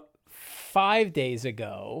about 5 days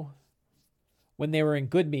ago when they were in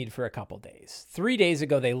Goodmead for a couple days. 3 days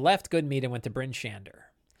ago, they left Goodmead and went to Bryn Shander.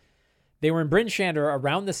 They were in Bryn Shander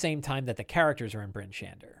around the same time that the characters are in Bryn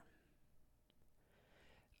Shander.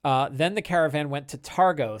 Then the caravan went to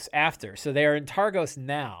Targos after. So they are in Targos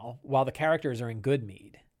now while the characters are in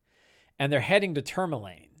Goodmead. And they're heading to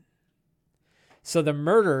Tourmaline. So the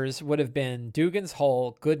murders would have been Dugan's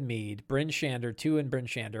Hole, Goodmead, Bryn Shander, 2 in Bryn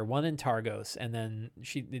Shander, 1 in Targos, and then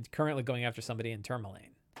she's currently going after somebody in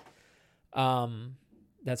Tourmaline.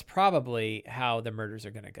 That's probably how the murders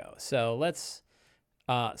are going to go. So let's...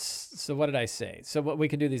 so what did I say? So what we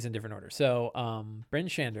can do these in different orders. So Bryn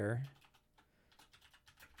Shander...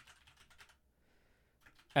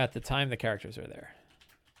 at the time the characters are there.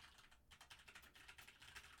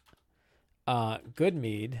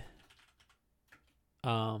 Goodmead.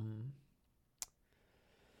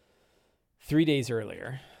 3 days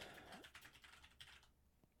earlier.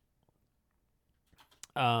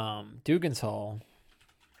 Dugan's Hole.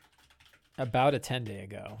 About a 10-day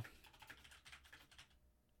ago.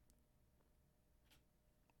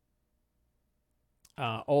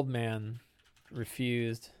 Old man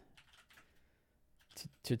refused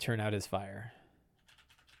to turn out his fire.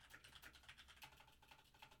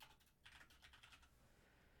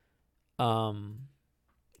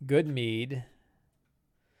 Goodmead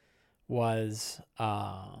was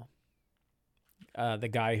the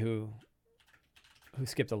guy who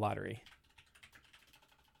skipped the lottery.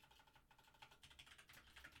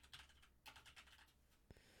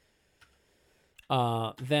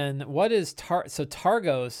 Then what is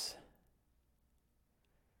Targos?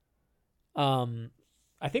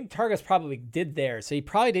 I think Targos probably did there, so he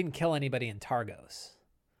probably didn't kill anybody in Targos.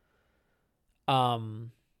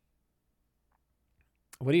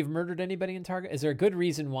 Would he have murdered anybody in Targos? Is there a good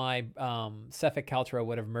reason why Cephalic Caltro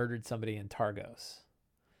would have murdered somebody in Targos?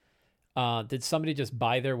 Did somebody just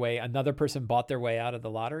buy their way? Another person bought their way out of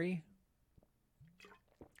the lottery?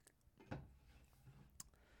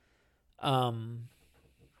 Um,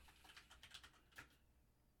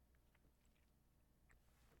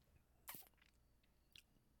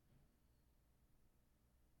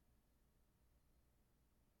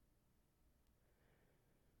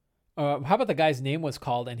 how about the guy's name was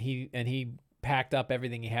called and he packed up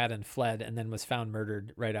everything he had and fled and then was found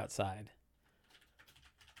murdered right outside.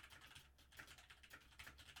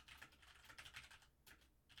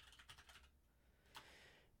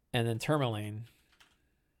 And then Tourmaline.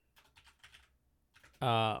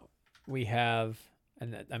 We have,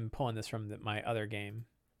 and I'm pulling this from my other game.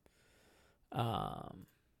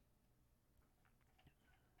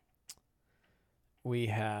 We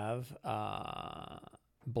have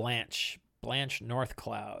Blanche. Blanche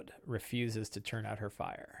Northcloud refuses to turn out her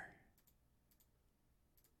fire.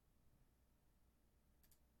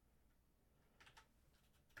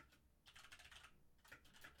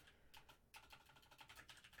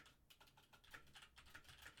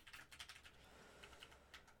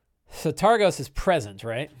 So Targos is present,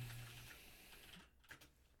 right?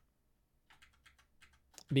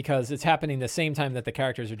 Because it's happening the same time that the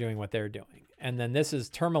characters are doing what they're doing. And then this is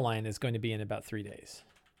Tourmaline is going to be in about 3 days.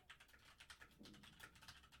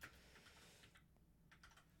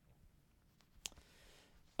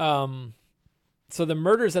 So the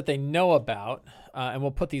murders that they know about, and we'll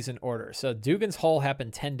put these in order. So Dugan's Hole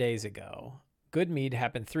happened 10 days ago. Good Mead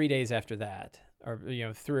happened 3 days after that, or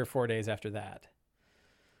 3 or 4 days after that.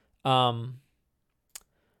 Bryn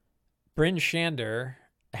Shander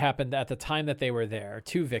happened at the time that they were there.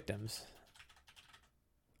 2 victims.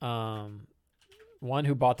 One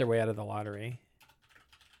who bought their way out of the lottery.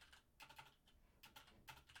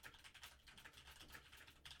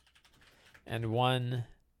 And one,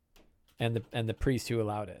 and the priest who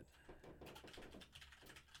allowed it.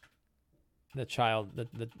 The child,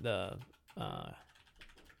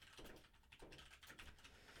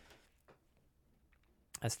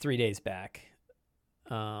 that's 3 days back.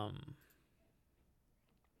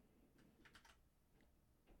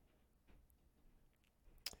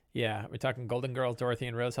 Yeah, we're talking Golden Girls. Dorothy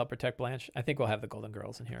and Rose help protect Blanche. I think we'll have the Golden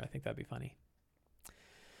Girls in here. I think that'd be funny.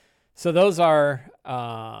 So those are,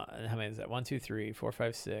 how many is that? 1, 2, 3, 4,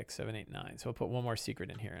 5, 6, 7, 8, 9. So we'll put one more secret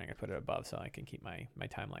in here, and I'm going to put it above so I can keep my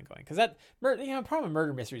timeline going. Because that, problem with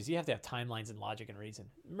murder mysteries, you have to have timelines and logic and reason.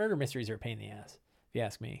 Murder mysteries are a pain in the ass, if you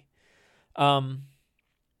ask me.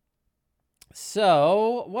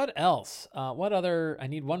 So what else? What other, I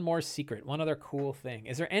need one more secret, one other cool thing.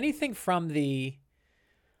 Is there anything from the,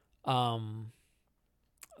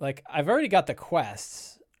 like I've already got the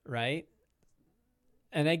quests, right?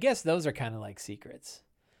 And I guess those are kind of like secrets.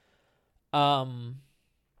 Public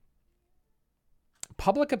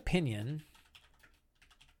opinion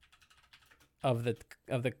of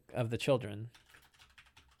the children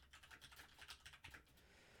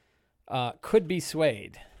could be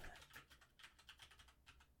swayed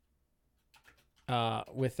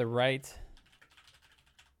with the right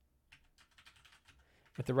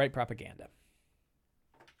propaganda.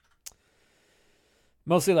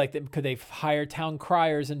 Mostly like, could they hire town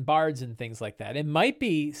criers and bards and things like that? It might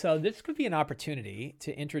be, so this could be an opportunity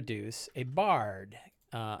to introduce a bard,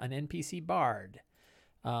 an NPC bard.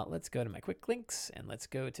 Let's go to my quick links and let's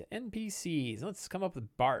go to NPCs. Let's come up with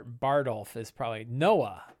Bardolph is probably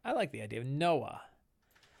Noah. I like the idea of Noah.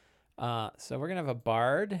 So we're going to have a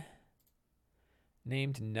bard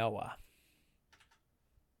named Noah.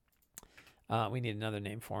 We need another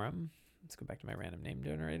name for him. Let's go back to my random name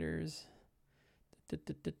generators. No,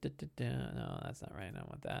 that's not right. I don't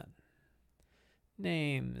want that.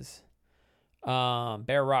 Names.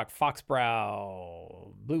 Bear Rock,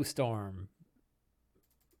 Foxbrow, Blue Storm.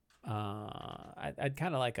 I'd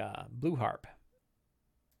kind of like a Blue Harp.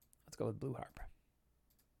 Let's go with Blue Harp.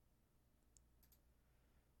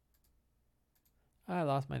 I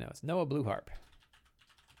lost my notes. Noah Blue Harp.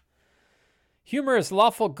 Humorous,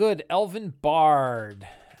 lawful good, elven bard.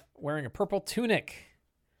 Wearing a purple tunic.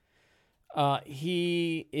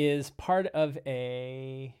 He is part of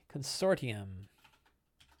a consortium.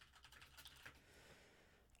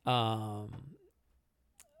 A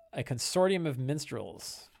consortium of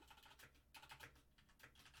minstrels.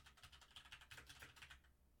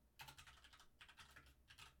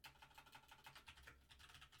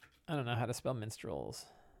 I don't know how to spell minstrels.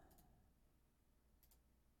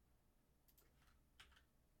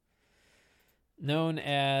 Known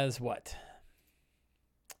as what?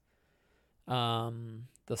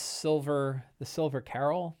 The Silver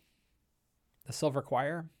Carol, the Silver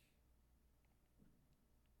Choir.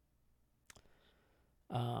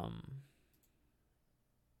 The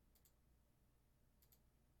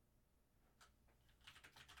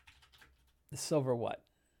Silver what?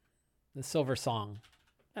 The Silver Song.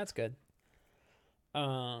 That's good.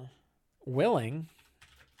 Willing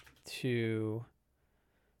to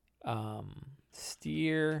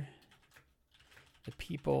steer the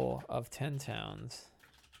people of 10 towns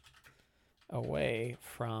away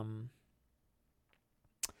from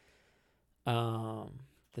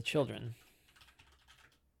the children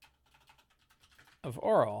of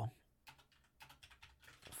Oral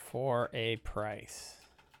for a price.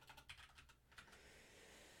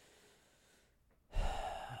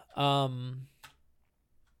 That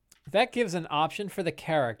gives an option for the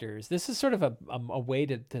characters. This is sort of a way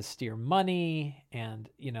to steer money, and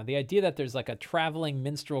the idea that there's like a traveling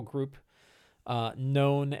minstrel group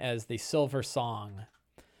known as the Silver Song,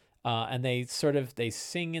 and they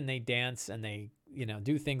sing and they dance and they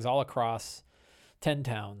do things all across 10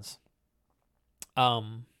 towns.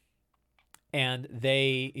 And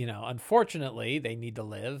they, unfortunately, they need to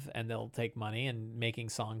live, and they'll take money, and making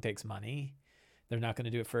song takes money. They're not going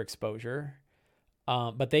to do it for exposure.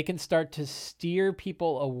 But they can start to steer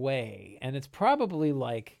people away. And it's probably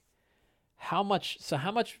like, how much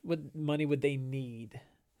money would they need?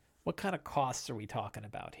 What kind of costs are we talking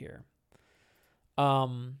about here?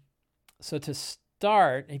 So to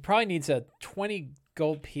start, he probably needs a 20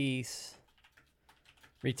 gold piece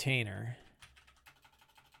retainer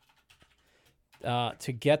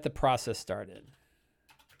to get the process started.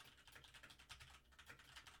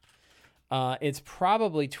 It's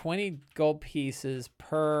probably 20 gold pieces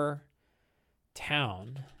per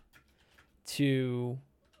town to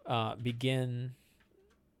begin,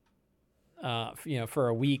 for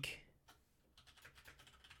a week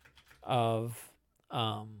of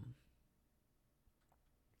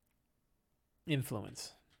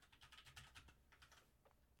influence.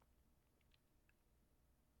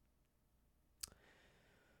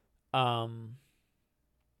 And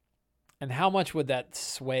how much would that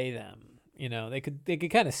sway them? They could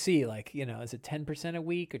kind of see, like, is it 10% a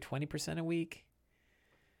week or 20% a week?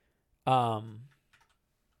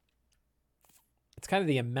 It's kind of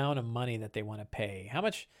the amount of money that they want to pay. How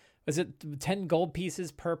much was it? 10 gold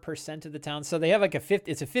pieces per percent of the town. So they have like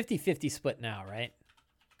it's a 50-50 split now, right?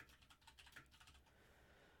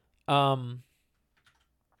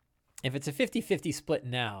 If it's a 50-50 split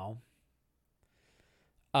now,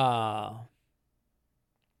 how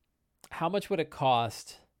much would it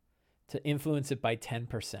cost to influence it by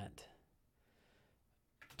 10%?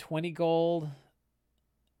 20 gold.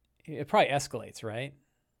 It probably escalates, right?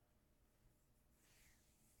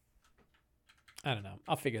 I don't know.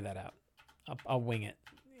 I'll figure that out. I'll wing it.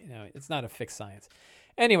 It's not a fixed science.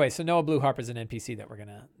 Anyway, so Noah Blueharp is an NPC that we're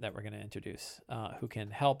gonna introduce, who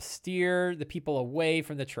can help steer the people away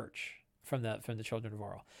from the church, from the children of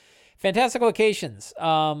Oral. Fantastic locations.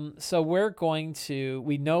 So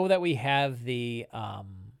we know that we have the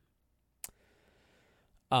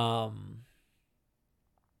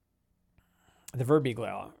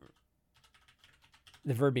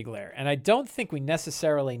Verbeeglair. And I don't think we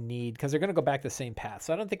necessarily need, because they're going to go back the same path.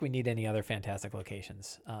 So I don't think we need any other fantastic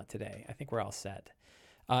locations today. I think we're all set.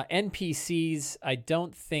 NPCs, I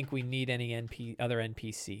don't think we need any other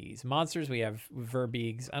NPCs. Monsters, we have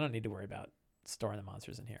Verbeegs. I don't need to worry about storing the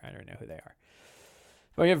monsters in here. I don't know who they are.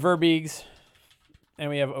 But we have Verbeegs, and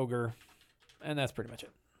we have Ogre, and that's pretty much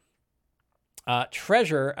it.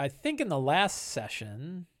 Treasure, I think in the last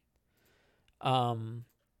session, I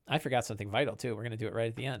forgot something vital too. We're going to do it right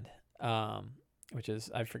at the end, which is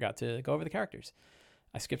I forgot to go over the characters.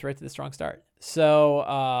 I skipped right to the strong start. So,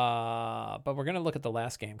 but we're going to look at the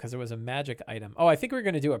last game because there was a magic item. Oh, I think we're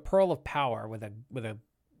going to do a Pearl of Power with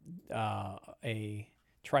a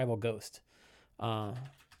tribal ghost,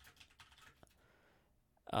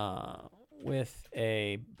 with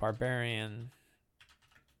a barbarian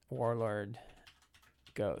warlord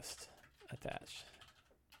ghost attached.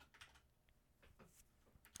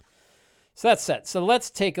 So that's set. So let's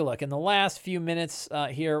take a look. In the last few minutes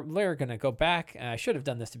here, we're going to go back. I should have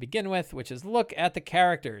done this to begin with, which is look at the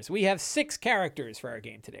characters. We have 6 characters for our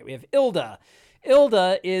game today. We have Ilda.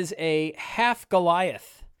 Ilda is a half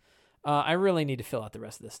Goliath. I really need to fill out the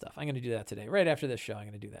rest of this stuff. I'm going to do that today. Right after this show, I'm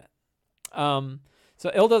going to do that. So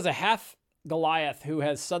Ilda is a half Goliath who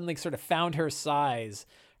has suddenly sort of found her size.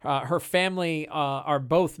 Her family are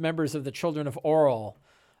both members of the Children of Oral.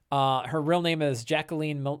 Her real name is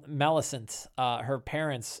Jacqueline Maleficent. Her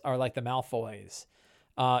parents are like the Malfoys.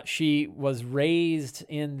 She was raised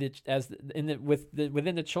within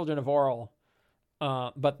the Children of Oral,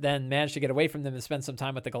 but then managed to get away from them and spend some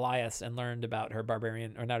time with the Goliaths and learned about her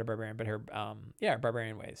barbarian, or not a barbarian, but her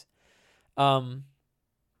barbarian ways.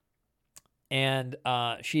 And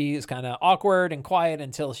she is kind of awkward and quiet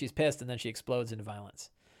until she's pissed, and then she explodes into violence.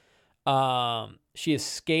 She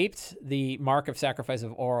escaped the mark of sacrifice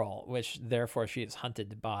of Oral, which therefore she is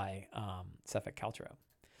hunted by Sefik Kaltro.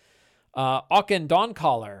 Auken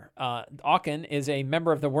Dawncaller. Auken is a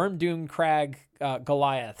member of the Wormdoom Crag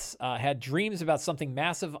Goliaths. Had dreams about something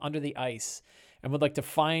massive under the ice and would like to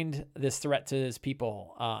find this threat to his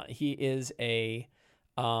people. He is a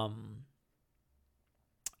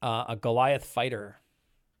Goliath fighter.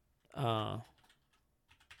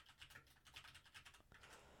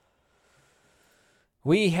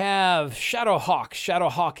 We have Shadowhawk.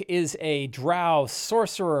 Shadowhawk is a drow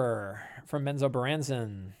sorcerer from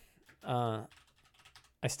Menzoberranzan. I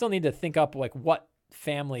still need to think up like what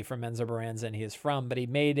family from Menzoberranzan he is from, but he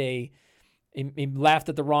made he laughed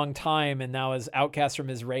at the wrong time and now is outcast from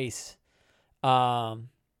his race. He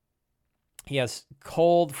has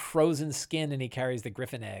cold, frozen skin and he carries the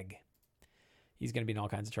griffin egg. He's going to be in all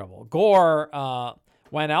kinds of trouble. Gore,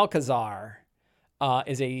 Juan Alcazar,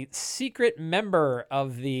 is a secret member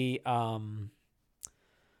of the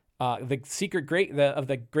secret of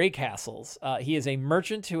the Grey Castles. He is a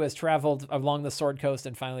merchant who has traveled along the Sword Coast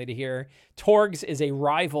and finally to here. Torgs is a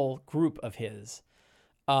rival group of his.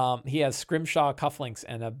 He has Scrimshaw cufflinks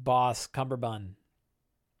and a boss cummerbund.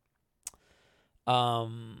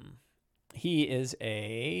 He is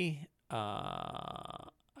a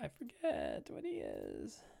I forget what he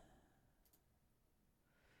is.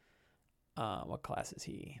 What class is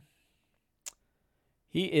he?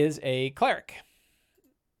 He is a cleric.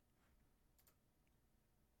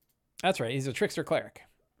 That's right. He's a trickster cleric,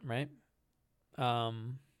 right?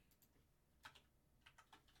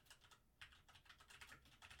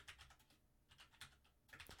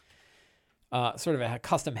 Sort of a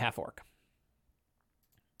custom half-orc.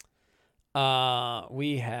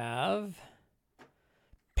 We have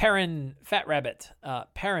Perrin Fat Rabbit.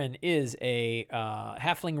 Perrin is a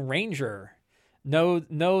halfling ranger.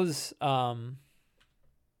 Knows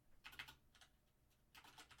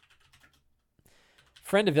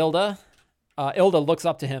friend of Ilda. Ilda looks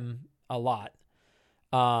up to him a lot.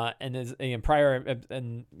 And is a prior,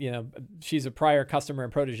 and you know, she's a prior customer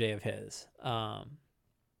and protege of his.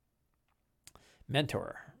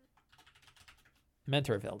 Mentor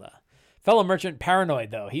of Ilda. Fellow merchant,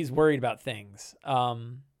 paranoid though. He's worried about things.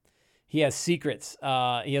 He has secrets.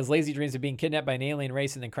 He has lazy dreams of being kidnapped by an alien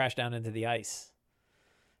race and then crash down into the ice.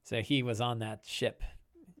 So he was on that ship.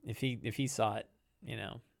 If he saw it, you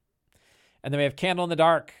know. And then we have Candle in the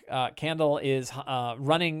Dark. Candle is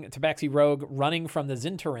running, Tabaxi Rogue, running from the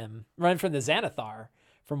Xanathar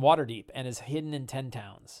from Waterdeep and is hidden in 10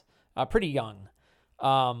 towns. Pretty young.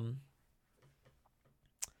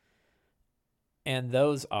 And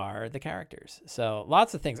those are the characters. So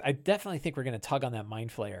lots of things. I definitely think we're going to tug on that Mind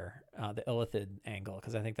Flayer, the Illithid angle,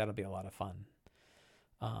 because I think that'll be a lot of fun.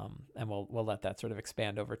 And we'll let that sort of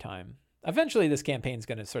expand over time. Eventually, this campaign is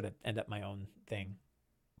going to sort of end up my own thing,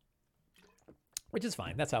 which is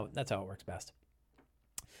fine. That's how it works best.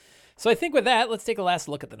 So I think with that, let's take a last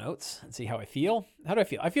look at the notes and see how I feel. How do I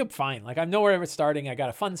feel? I feel fine. Like I know where we're starting. I got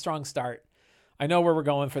a fun, strong start. I know where we're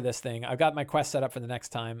going for this thing. I've got my quest set up for the next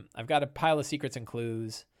time. I've got a pile of secrets and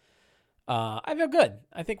clues. I feel good.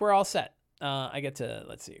 I think we're all set. I get to,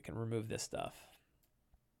 let's see, I can remove this stuff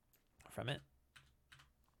from it.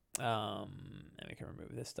 And we can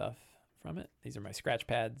remove this stuff from it. These are my scratch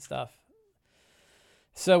pad stuff.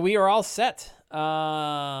 So we are all set.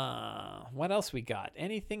 What else we got?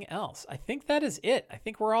 Anything else? I think that is it. I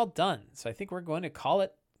think we're all done. So I think we're going to call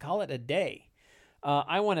it a day.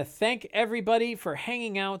 I want to thank everybody for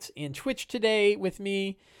hanging out in Twitch today with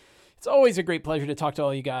me. It's always a great pleasure to talk to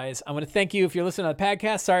all you guys. I want to thank you if you're listening to the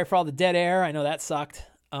podcast. Sorry for all the dead air. I know that sucked.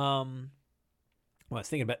 I was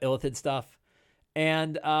thinking about Illithid stuff.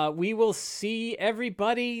 And we will see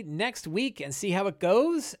everybody next week and see how it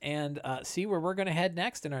goes and see where we're going to head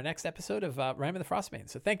next in our next episode of Rime of the Frostmaiden.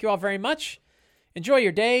 So thank you all very much. Enjoy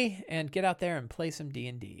your day and get out there and play some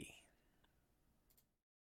D&D.